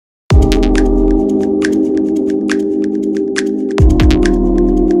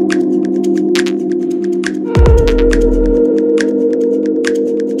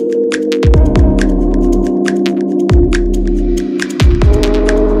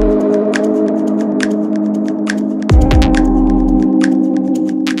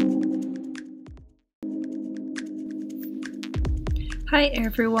Hi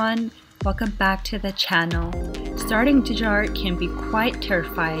everyone, welcome back to the channel. Starting digital art can be quite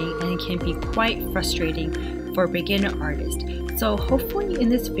terrifying and it can be quite frustrating for beginner artists. So hopefully in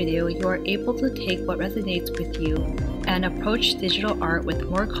this video you are able to take what resonates with you and approach digital art with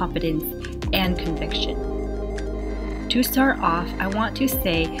more confidence and conviction. To start off, I want to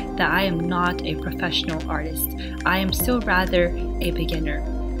say that I am not a professional artist. I am still rather a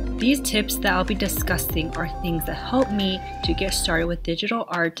beginner. These tips that I'll be discussing are things that help me to get started with digital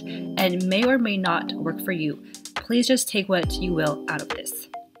art and may or may not work for you. Please just take what you will out of this.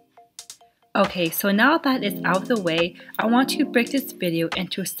 Okay, so now that it's out of the way, I want to break this video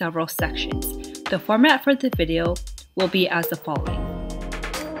into several sections. The format for the video will be as the following.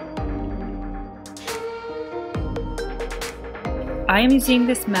 I am using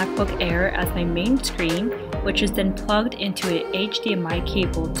this MacBook Air as my main screen, which is then plugged into an HDMI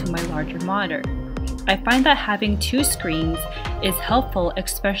cable to my larger monitor. I find that having two screens is helpful,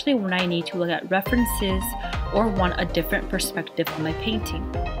 especially when I need to look at references or want a different perspective on my painting.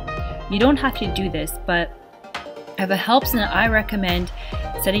 You don't have to do this, but if it helps, then I recommend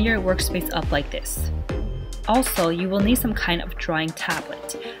setting your workspace up like this. Also, you will need some kind of drawing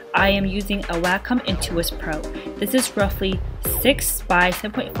tablet. I am using a Wacom Intuos Pro. This is roughly 6 by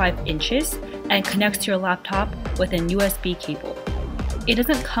 7.5 inches and connects to your laptop with an USB cable. It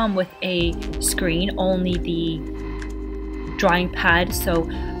doesn't come with a screen, only the drawing pad, so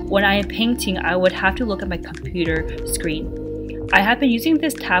when I am painting, I would have to look at my computer screen. I have been using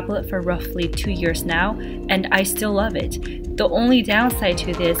this tablet for roughly 2 years now, and I still love it. The only downside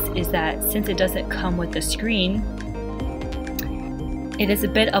to this is that since it doesn't come with a screen, it is a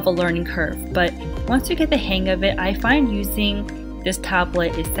bit of a learning curve, but once you get the hang of it, I find using this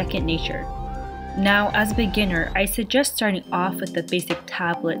tablet is second nature. Now, as a beginner, I suggest starting off with a basic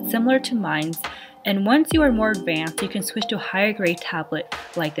tablet similar to mine's, and once you are more advanced, you can switch to a higher grade tablet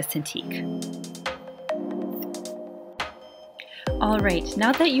like the Cintiq. Alright,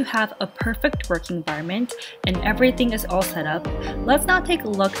 now that you have a perfect working environment and everything is all set up, let's now take a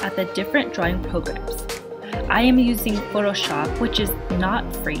look at the different drawing programs. I am using Photoshop, which is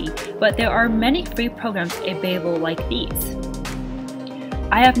not free, but there are many free programs available like these.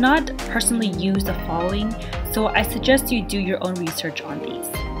 I have not personally used the following, so I suggest you do your own research on these.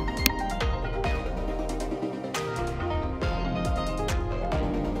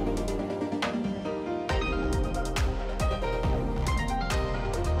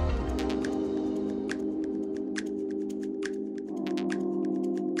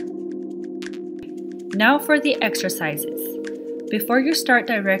 Now for the exercises. Before you start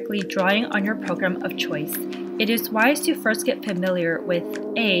directly drawing on your program of choice, it is wise to first get familiar with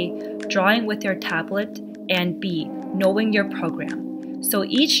A. Drawing with your tablet, and B. Knowing your program. So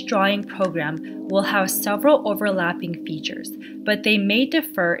each drawing program will have several overlapping features, but they may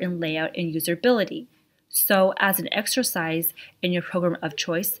differ in layout and usability. So as an exercise in your program of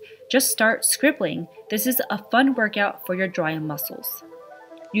choice, just start scribbling. This is a fun workout for your drawing muscles.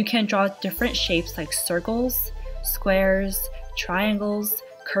 You can draw different shapes like circles, squares, triangles,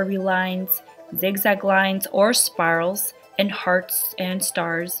 curvy lines, zigzag lines, or spirals, and hearts and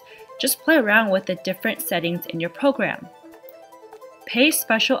stars. Just play around with the different settings in your program. Pay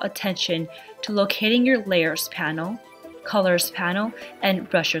special attention to locating your layers panel, colors panel, and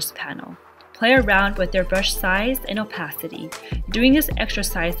brushes panel. Play around with your brush size and opacity. Doing this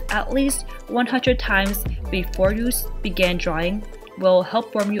exercise at least 100 times before you begin drawing will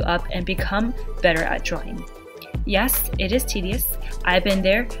help warm you up and become better at drawing. Yes, it is tedious, I've been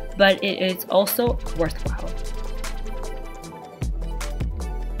there, but it is also worthwhile.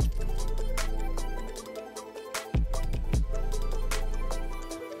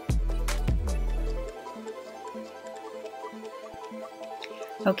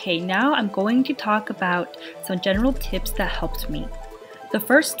 Okay, now I'm going to talk about some general tips that helped me. The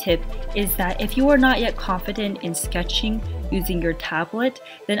first tip is that if you are not yet confident in sketching using your tablet,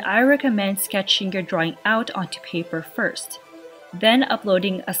 then I recommend sketching your drawing out onto paper first, then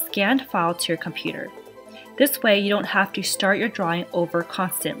uploading a scanned file to your computer. This way you don't have to start your drawing over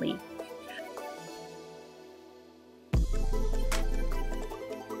constantly.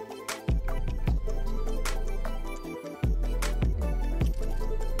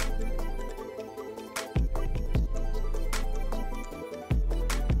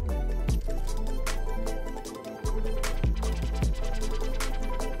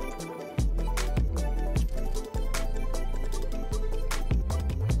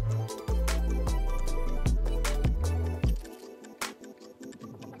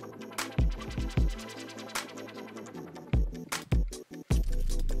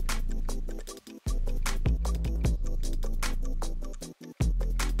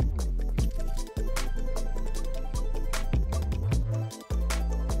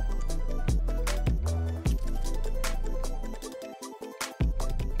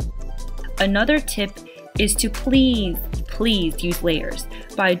 Another tip is to please use layers.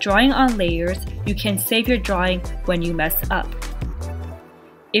 By drawing on layers, you can save your drawing when you mess up.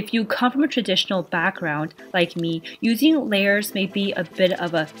 If you come from a traditional background like me, using layers may be a bit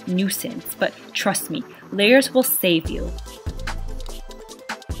of a nuisance, but trust me, layers will save you.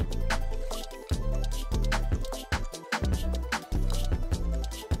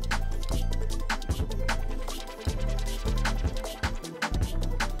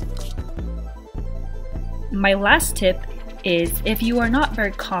 My last tip is if you are not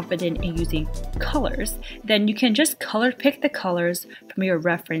very confident in using colors, then you can just color pick the colors from your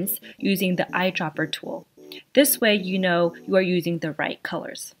reference using the eyedropper tool. This way you know you are using the right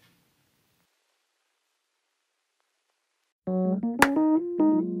colors.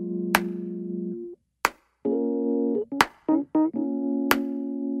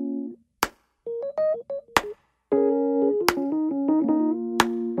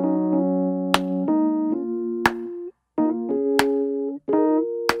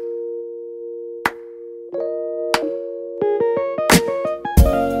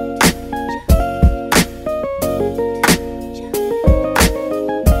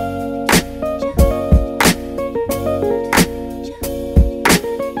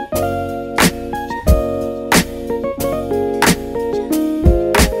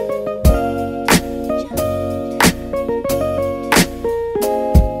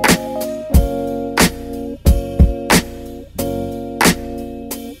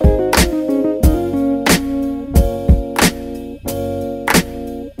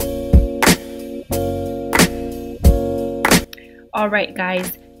 Alright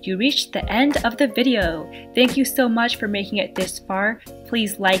guys, you reached the end of the video. Thank you so much for making it this far.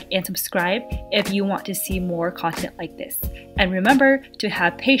 Please like and subscribe if you want to see more content like this. And remember to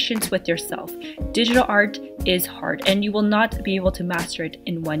have patience with yourself. Digital art is hard and you will not be able to master it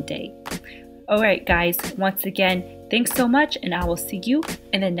in one day. Alright guys, once again, thanks so much and I will see you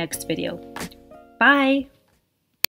in the next video. Bye!